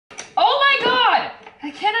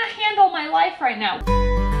can't handle my life right now.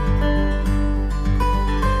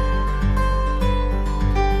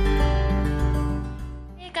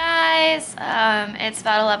 Hey guys, it's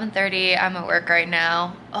about 11:30. I'm at work right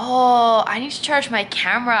now. Oh, I need to charge my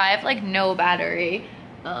camera. I have like no battery.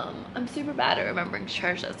 I'm super bad at remembering to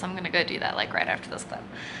charge this, so I'm gonna go do that like right after this clip.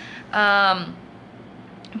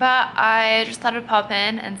 But I just thought I'd pop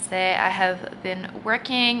in and say I have been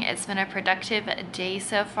working. It's been a productive day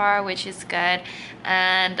so far, which is good.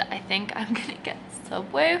 And I think I'm gonna get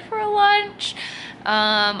Subway for lunch.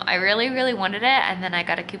 I really wanted it, and then I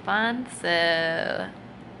got a coupon, so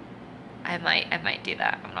I might do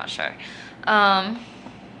that. I'm not sure.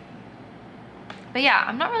 But yeah,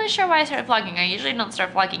 I'm not really sure why I started vlogging. I usually don't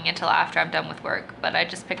start vlogging until after I'm done with work, but I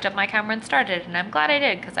just picked up my camera and started, and I'm glad I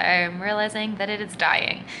did because I am realizing that it is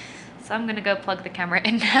dying. So I'm gonna go plug the camera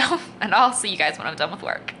in now, and I'll see you guys when I'm done with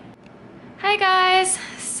work. Hi guys,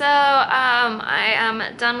 so I am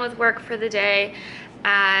done with work for the day,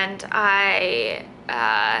 and I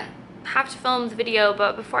have to film the video,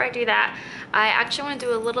 but before I do that, I actually want to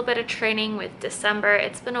do a little bit of training with December.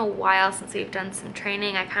 It's been a while since we've done some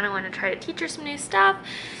training. I kind of want to try to teach her some new stuff,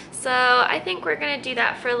 so I think we're gonna do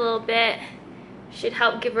that for a little bit. Should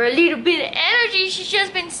help give her a little bit of energy. She's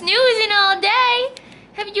just been snoozing all day.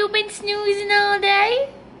 Have you been snoozing all day?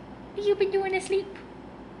 What you been doing asleep?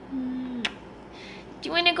 Do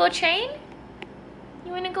you want to go train?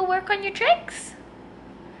 You want to go work on your tricks?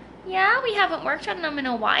 Yeah, we haven't worked on them in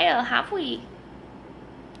a while, have we?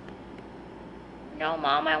 No,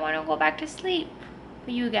 Mom, I want to go back to sleep.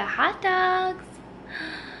 But you get hot dogs.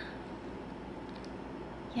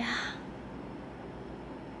 Yeah.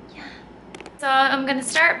 Yeah. So I'm going to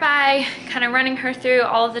start by kind of running her through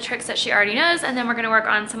all of the tricks that she already knows, and then we're going to work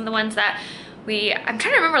on some of the ones that I'm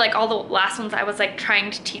trying to remember like all the last ones I was like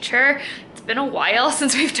trying to teach her. It's been a while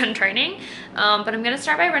since we've done training, but I'm going to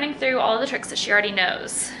start by running through all of the tricks that she already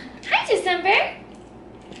knows. Hi, December.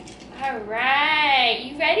 All right,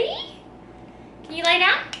 you ready? Can you lay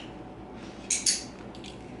down?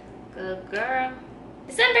 Good girl.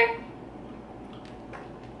 December.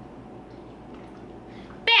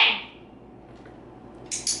 Bang.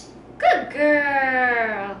 Good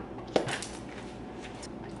girl.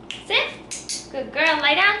 Sit. Good girl,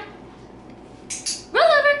 lay down. Roll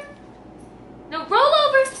over. No, roll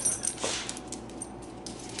over.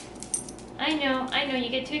 I know, you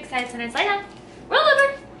get too excited sometimes. Lay down. Roll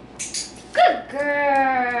over. Good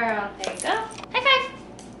girl. There you go. High five.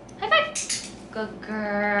 High five. Good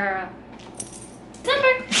girl.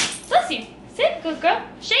 December. Bless you. Sit. Good girl.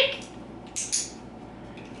 Shake.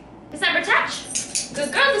 December touch.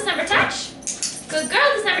 Good girl. December touch. Good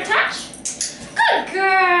girl. December touch. Good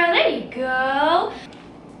girl. There you go.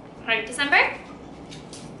 All right, December.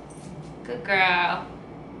 Good girl.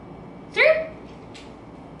 Through.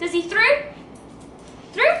 Does he through?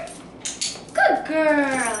 Through. Good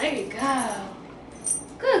girl. There you go.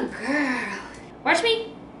 Good girl. Watch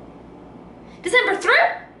me. December through.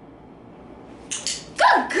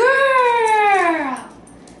 Good girl.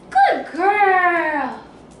 Good girl.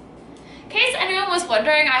 In case anyone was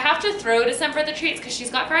wondering, I have to throw December the treats because she's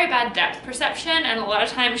got very bad depth perception, and a lot of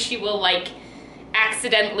times she will like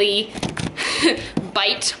accidentally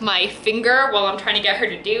bite my finger while I'm trying to get her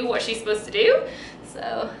to do what she's supposed to do.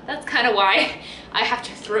 So that's kind of why I have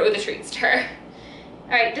to throw the treats to her.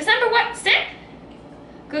 All right, December, what? Sit.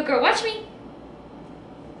 Good girl, watch me.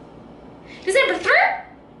 December, through.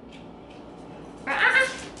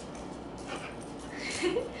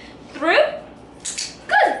 Through.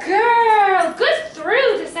 Good girl. Good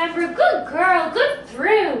through, December. Good girl. Good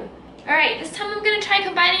through. All right, this time I'm gonna try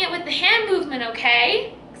combining it with the hand movement,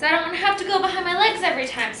 okay? Because I don't want to have to go behind my legs every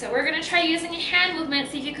time. So we're gonna try using a hand movement,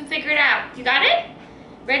 see if you can figure it out. You got it?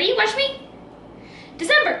 Ready? Watch me.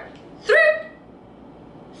 December, through.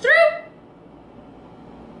 Through.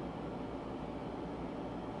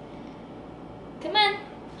 Come on.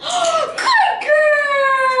 Good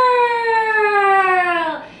girl!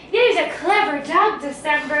 There's a clever dog,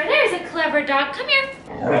 December. There's a clever dog. Come here.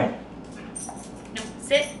 No,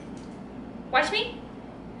 sit. Watch me.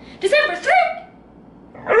 December, through.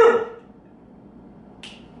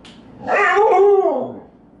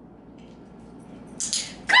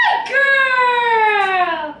 Good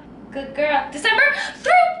girl. Good girl. December,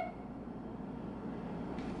 through.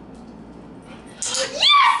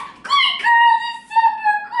 Yes! Good girl,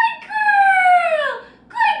 December! Good girl!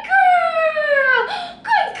 Good girl!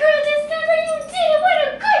 Good girl, December! You did it! What a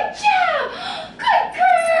good job! Good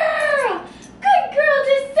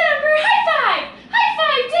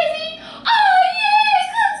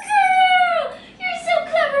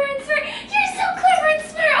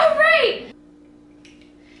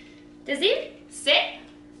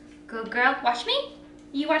Good girl. Watch me.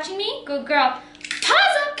 You watching me? Good girl.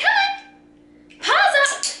 Paws up. Come on. Paws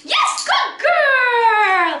up. Yes, good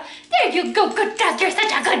girl. There you go. Good dog. You're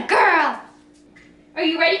such a good girl. Are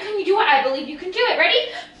you ready? Can you do it? I believe you can do it.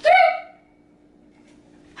 Ready? Through.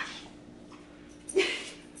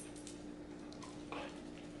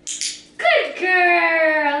 Good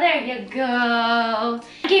girl. There you go.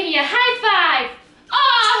 Give me a high five.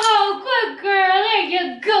 Oh, good girl. There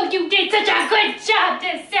you go. You did such a good job,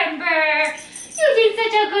 December. You did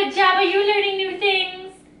such a good job. Are you learning new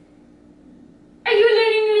things? Are you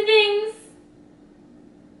learning new things?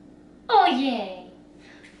 Oh, yay.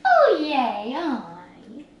 Oh, yay.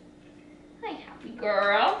 Hi. Hi, happy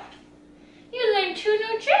girl. You learned 2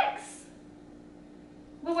 new tricks.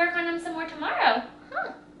 We'll work on them some more tomorrow.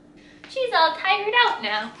 Huh. She's all tired out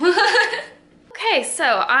now. Okay,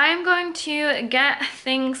 so I'm going to get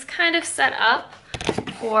things kind of set up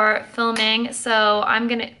for filming. So I'm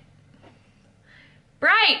gonna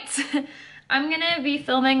be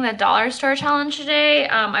filming the dollar store challenge today.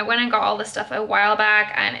 I went and got all this stuff a while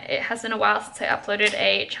back, and it has been a while since I uploaded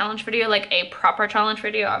a challenge video, like a proper challenge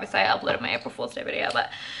video. Obviously I uploaded my April Fool's Day video, but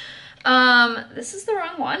this is the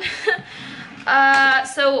wrong one.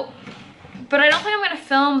 But I don't think I'm gonna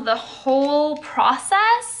film the whole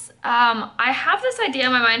process. I have this idea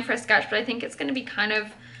in my mind for a sketch, but I think it's gonna be kind of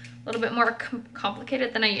a little bit more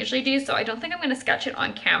complicated than I usually do, so I don't think I'm gonna sketch it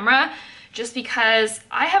on camera, just because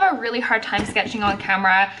I have a really hard time sketching on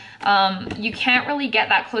camera. You can't really get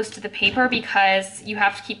that close to the paper because you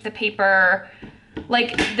have to keep the paper,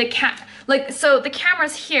 so the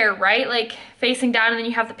camera's here, right? Like facing down, and then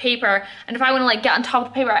you have the paper. And if I want to like get on top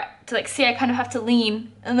of the paper to like see, I kind of have to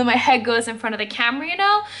lean, and then my head goes in front of the camera, you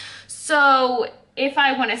know? So if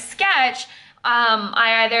I want to sketch,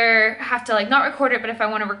 I either have to like not record it, but if I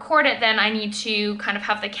want to record it, then I need to kind of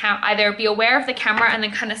have the either be aware of the camera and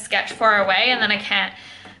then kind of sketch far away, and then I can't,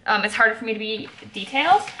 it's harder for me to be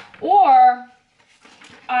detailed, or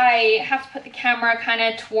I have to put the camera kind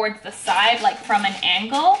of towards the side, like from an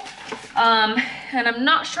angle. And I'm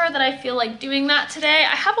not sure that I feel like doing that today.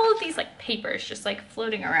 I have all of these like papers just like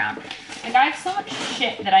floating around. Like I have so much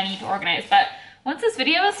shit that I need to organize, but once this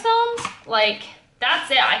video is filmed, like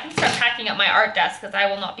that's it. I can start packing up my art desk because I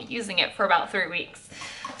will not be using it for about 3 weeks.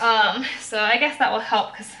 So I guess that will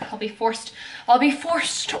help because I'll be forced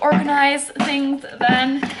to organize things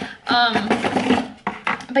then.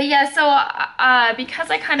 But yeah, so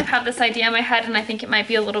because I kind of have this idea in my head, and I think it might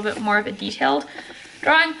be a little bit more of a detailed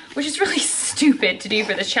drawing, which is really stupid to do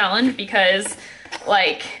for this challenge because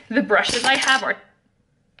like the brushes I have are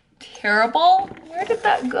terrible. Where did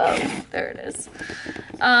that go? There it is.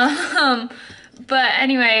 But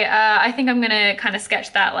anyway, I think I'm gonna kind of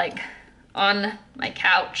sketch that like on my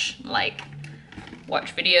couch, like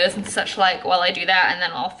watch videos and such like while I do that, and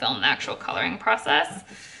then I'll film the actual coloring process.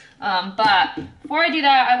 But before I do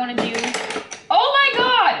that, I want to do, oh my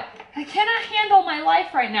god, I cannot handle my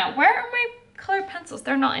life right now. Where are my colored pencils?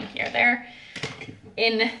 They're not in here. They're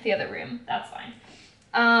in the other room. That's fine.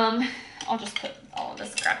 I'll just put all of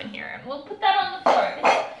this crap in here and we'll put that on the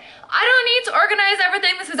floor. I don't need to organize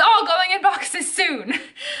everything. This is all going in boxes soon.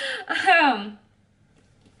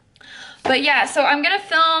 But yeah, so I'm gonna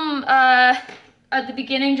film at the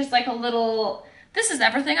beginning just like a little, this is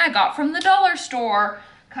everything I got from the dollar store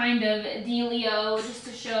kind of dealio, just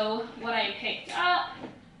to show what I picked up.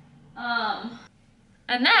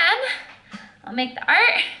 And then I'll make the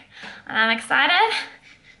art, and I'm excited.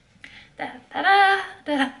 Da, da, da,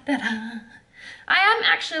 da, da, da. I am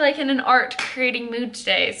actually like in an art creating mood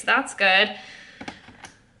today, so that's good.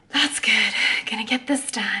 That's good. Gonna get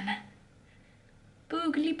this done.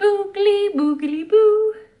 Boogly boogly boogly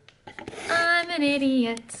boo. I'm an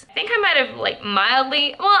idiot. I think I might have like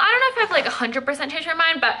mildly, well, I don't know if I've like 100% changed my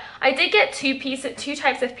mind, but I did get two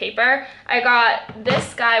types of paper. I got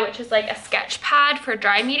this guy, which is like a sketch pad for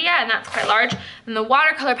dry media, and that's quite large. And the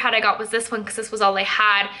watercolor pad I got was this one because this was all I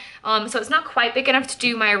had. So it's not quite big enough to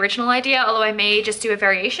do my original idea, although I may just do a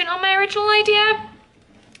variation on my original idea.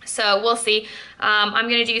 So we'll see. I'm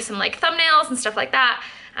gonna do some like thumbnails and stuff like that,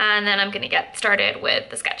 and then I'm gonna get started with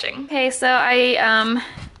the sketching. Okay, so I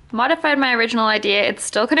modified my original idea. It's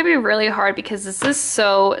still gonna be really hard because this is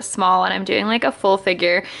so small and I'm doing like a full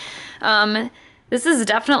figure. This is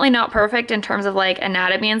definitely not perfect in terms of like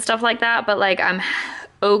anatomy and stuff like that, but like I'm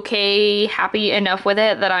okay, happy enough with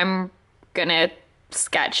it that I'm gonna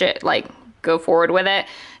sketch it, like go forward with it,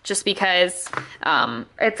 just because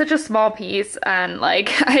it's such a small piece, and like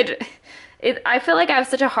I feel like I have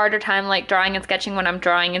such a harder time like drawing and sketching when I'm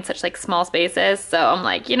drawing in such like small spaces. So I'm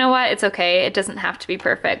like, you know what? It's okay. It doesn't have to be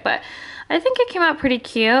perfect, but I think it came out pretty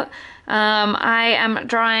cute. I am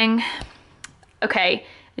drawing, okay,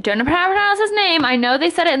 I don't know how to pronounce his name. I know they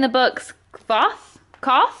said it in the books. Koth?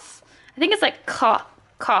 I think it's like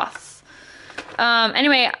Koth.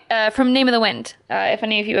 Anyway, from Name of the Wind. If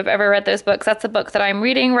any of you have ever read those books, that's the book that I'm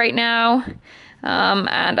reading right now.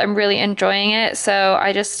 And I'm really enjoying it. So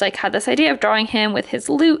I just like had this idea of drawing him with his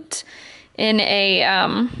lute in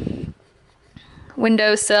a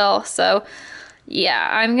windowsill. So yeah,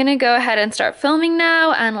 I'm gonna go ahead and start filming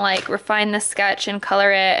now and like refine the sketch and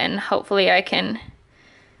color it, and hopefully I can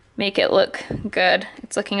make it look good.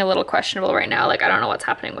 It's looking a little questionable right now. Like I don't know what's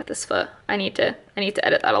happening with this foot. I need to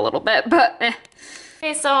edit that a little bit, but eh.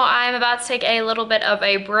 Okay, so I'm about to take a little bit of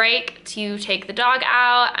a break to take the dog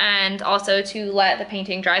out and also to let the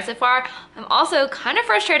painting dry so far. I'm also kind of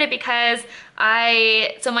frustrated because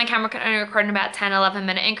so my camera can only record in about 10-11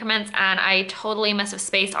 minute increments, and I totally must have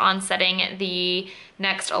spaced on setting the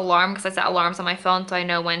next alarm because I set alarms on my phone so I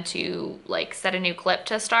know when to like set a new clip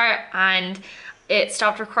to start, and it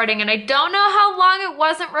stopped recording and I don't know how long it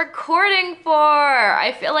wasn't recording for.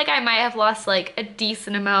 I feel like I might have lost like a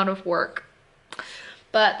decent amount of work.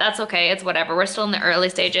 But that's okay, it's whatever. We're still in the early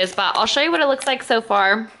stages, but I'll show you what it looks like so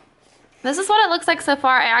far. This is what it looks like so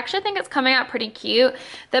far. I actually think it's coming out pretty cute.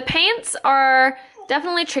 The paints are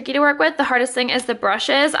definitely tricky to work with. The hardest thing is the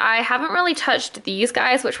brushes. I haven't really touched these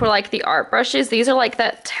guys, which were like the art brushes. These are like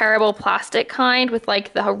that terrible plastic kind with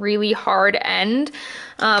like the really hard end.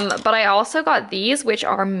 But I also got these, which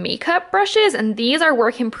are makeup brushes, and these are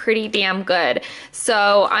working pretty damn good.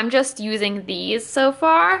 So I'm just using these so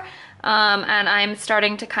far. And I'm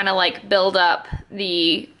starting to kind of like build up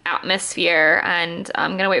the atmosphere, and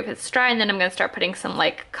I'm gonna wait for this to dry, and then I'm gonna start putting some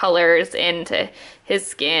like colors into his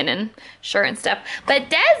skin and shirt and stuff. But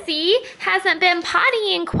Desi hasn't been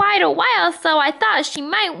potty in quite a while, so I thought she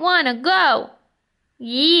might wanna go.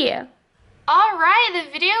 Yeah. All right,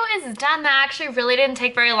 the video is done. That actually really didn't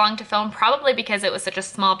take very long to film, probably because it was such a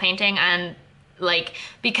small painting, and like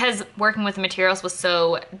because working with the materials was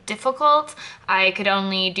so difficult, I could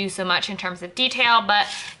only do so much in terms of detail, but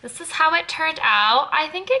this is how it turned out. I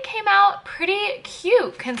think it came out pretty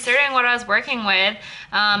cute considering what I was working with.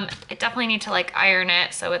 It definitely need to like iron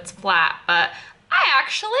it so it's flat, but I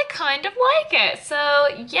actually kind of like it. So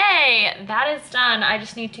yay, that is done. I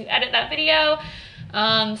just need to edit that video.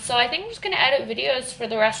 So I think I'm just gonna edit videos for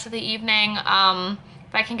the rest of the evening.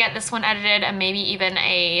 If I can get this one edited and maybe even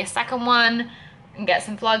a second one, and get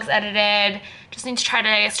some vlogs edited. Just need to try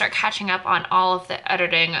to start catching up on all of the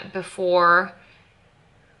editing before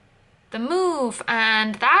the move.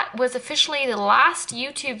 And that was officially the last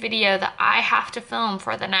YouTube video that I have to film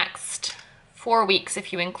for the next 4 weeks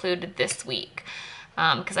if you included this week.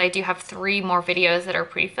 Because I do have 3 more videos that are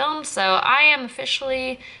pre-filmed, so I am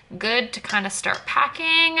officially good to kind of start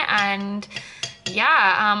packing. And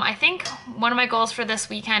yeah, I think one of my goals for this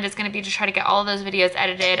weekend is going to be to try to get all of those videos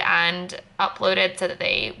edited and uploaded so that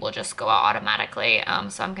they will just go out automatically.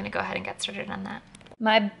 So I'm going to go ahead and get started on that.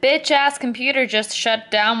 My bitch ass computer just shut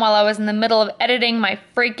down while I was in the middle of editing my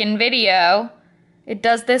freaking video. It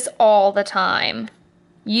does this all the time.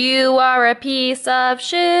 You are a piece of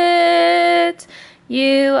shit.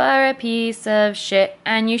 You are a piece of shit,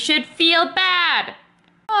 and you should feel bad.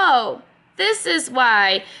 Oh, this is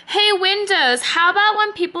why. Hey Windows, how about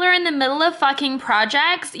when people are in the middle of fucking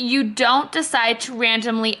projects, you don't decide to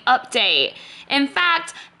randomly update? In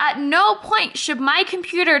fact, at no point should my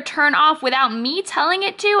computer turn off without me telling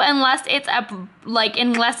it to, unless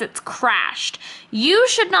it's crashed. You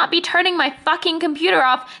should not be turning my fucking computer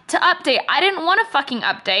off to update. I didn't want to fucking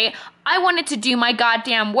update. I wanted to do my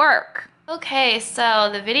goddamn work. Okay, so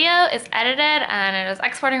the video is edited and it is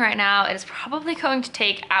exporting right now. It is probably going to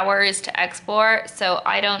take hours to export, so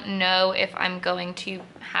I don't know if I'm going to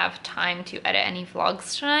have time to edit any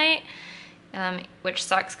vlogs tonight, which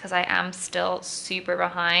sucks because I am still super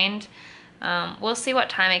behind. We'll see what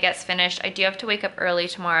time it gets finished. I do have to wake up early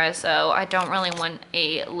tomorrow, so I don't really want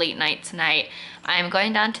a late night tonight. I'm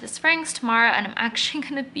going down to the Springs tomorrow, and I'm actually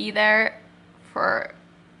gonna be there for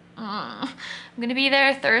I'm gonna be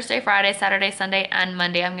there Thursday, Friday, Saturday, Sunday, and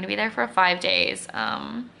Monday. I'm gonna be there for 5 days.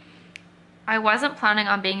 I wasn't planning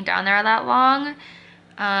on being down there that long.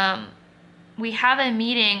 We have a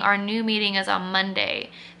meeting, our new meeting is on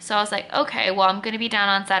Monday. So I was like, okay, well, I'm gonna be down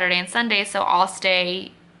on Saturday and Sunday, so I'll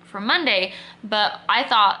stay for Monday. But I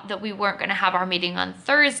thought that we weren't gonna have our meeting on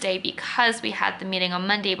Thursday because we had the meeting on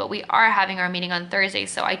Monday, but we are having our meeting on Thursday,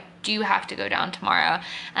 so I do have to go down tomorrow.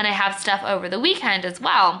 And I have stuff over the weekend as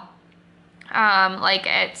well. Like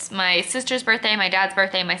it's my sister's birthday, my dad's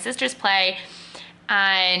birthday, my sister's play,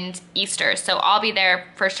 and Easter. So I'll be there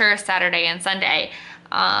for sure Saturday and Sunday.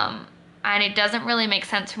 And it doesn't really make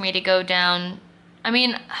sense for me to go down. I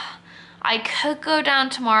mean, I could go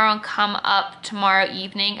down tomorrow and come up tomorrow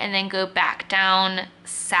evening and then go back down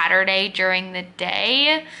Saturday during the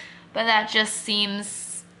day, but that just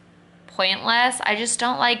seems pointless. I just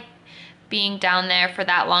don't like being down there for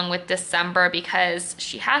that long with December because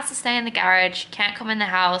she has to stay in the garage. She can't come in the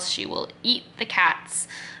house. She will eat the cats.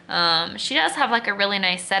 She does have like a really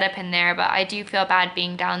nice setup in there, but I do feel bad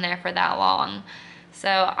being down there for that long.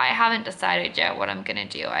 So I haven't decided yet what I'm gonna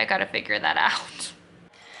do. I gotta figure that out.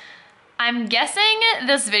 I'm guessing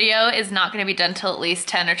this video is not gonna be done till at least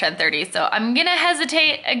 10 or 10:30, so I'm gonna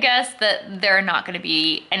hesitate a guess that there are not gonna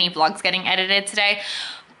be any vlogs getting edited today.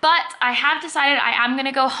 But I have decided I am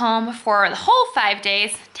gonna go home for the whole 5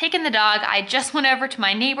 days, taking the dog. I just went over to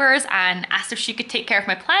my neighbor's and asked if she could take care of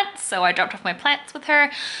my plants, so I dropped off my plants with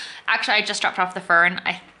her. Actually, I just dropped off the fern.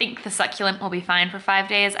 I think the succulent will be fine for 5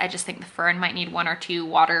 days. I just think the fern might need 1 or 2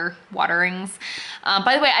 waterings.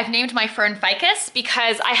 By the way, I've named my fern Ficus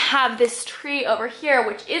because I have this tree over here,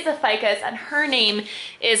 which is a ficus, and her name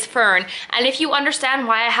is Fern. And if you understand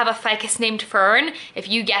why I have a ficus named Fern, if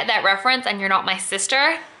you get that reference and you're not my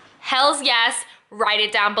sister, hell's yes, write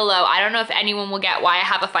it down below. I don't know if anyone will get why I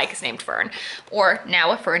have a ficus named Fern, or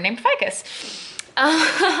now a fern named Ficus.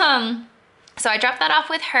 So I dropped that off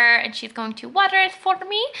with her and she's going to water it for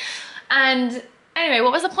me. And anyway,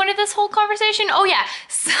 what was the point of this whole conversation? Oh yeah,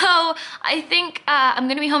 so I think I'm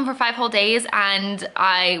gonna be home for 5 whole days and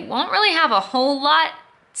I won't really have a whole lot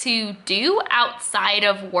to do outside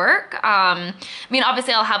of work. I mean,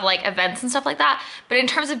 obviously I'll have like events and stuff like that, but in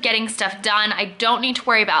terms of getting stuff done, I don't need to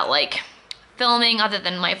worry about like filming other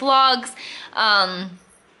than my vlogs.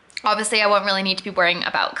 Obviously, I won't really need to be worrying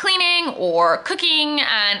about cleaning or cooking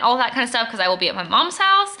and all that kind of stuff because I will be at my mom's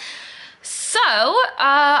house. So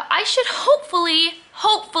I should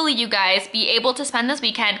hopefully you guys be able to spend this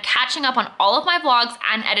weekend catching up on all of my vlogs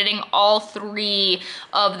and editing all 3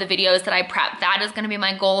 of the videos that I prepped. That is gonna be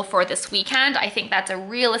my goal for this weekend. I think that's a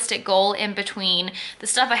realistic goal in between the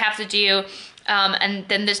stuff I have to do. And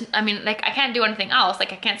then there's, I mean, like I can't do anything else.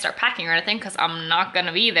 Like I can't start packing or anything because I'm not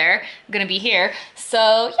gonna be there. I'm gonna be here.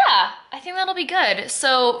 So yeah, I think that'll be good.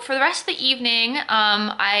 So for the rest of the evening,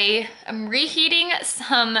 I am reheating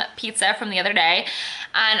some pizza from the other day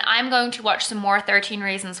and I'm going to watch some more 13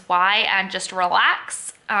 Reasons Why and just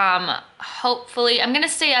relax. Hopefully, I'm gonna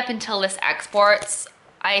stay up until this exports.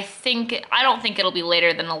 I don't think it'll be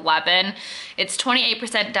later than 11. It's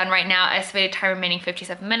 28% done right now. Estimated time remaining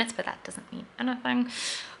 57 minutes, but that doesn't mean anything.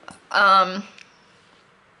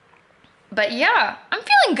 But yeah, I'm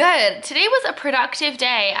feeling good. Today was a productive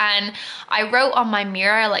day and I wrote on my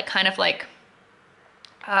mirror like kind of like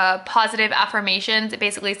positive affirmations. It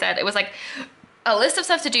basically said, it was like a list of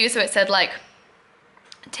stuff to do. So it said like,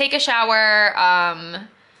 take a shower,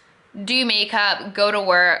 do makeup, go to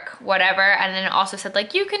work, whatever. And then it also said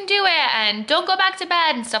like, you can do it and don't go back to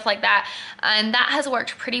bed and stuff like that. And that has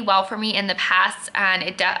worked pretty well for me in the past. And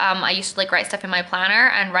it I used to like write stuff in my planner,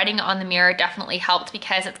 and writing it on the mirror definitely helped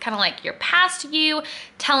because it's kind of like your past you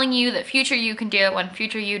telling you that future you can do it when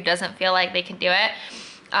future you doesn't feel like they can do it.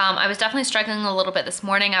 I was definitely struggling a little bit this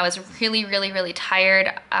morning. I was really tired.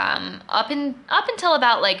 Up until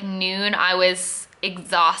about like noon, I was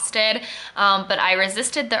exhausted, but I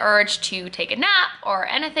resisted the urge to take a nap or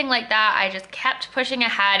anything like that. I just kept pushing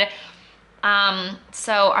ahead.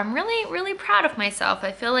 So I'm really proud of myself.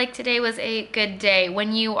 I feel like today was a good day.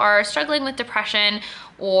 When you are struggling with depression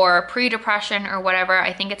or pre-depression or whatever,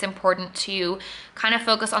 I think it's important to kind of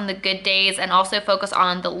focus on the good days and also focus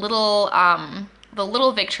on the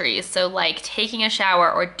little victories. So like taking a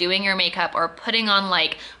shower or doing your makeup or putting on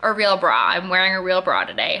like a real bra. I'm wearing a real bra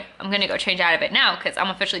today. I'm gonna go change out of it now because I'm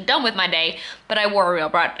officially done with my day, but I wore a real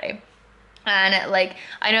bra today. And like,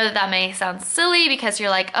 I know that that may sound silly because you're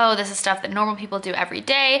like, oh, this is stuff that normal people do every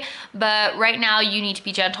day, but right now you need to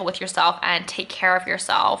be gentle with yourself and take care of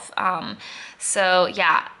yourself. So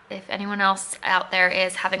yeah, if anyone else out there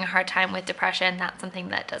is having a hard time with depression, that's something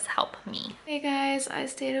that does help me. Hey guys, I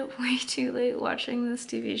stayed up way too late watching this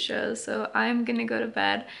TV show, so I'm gonna go to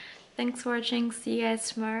bed. Thanks for watching. See you guys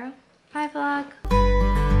tomorrow. Bye vlog.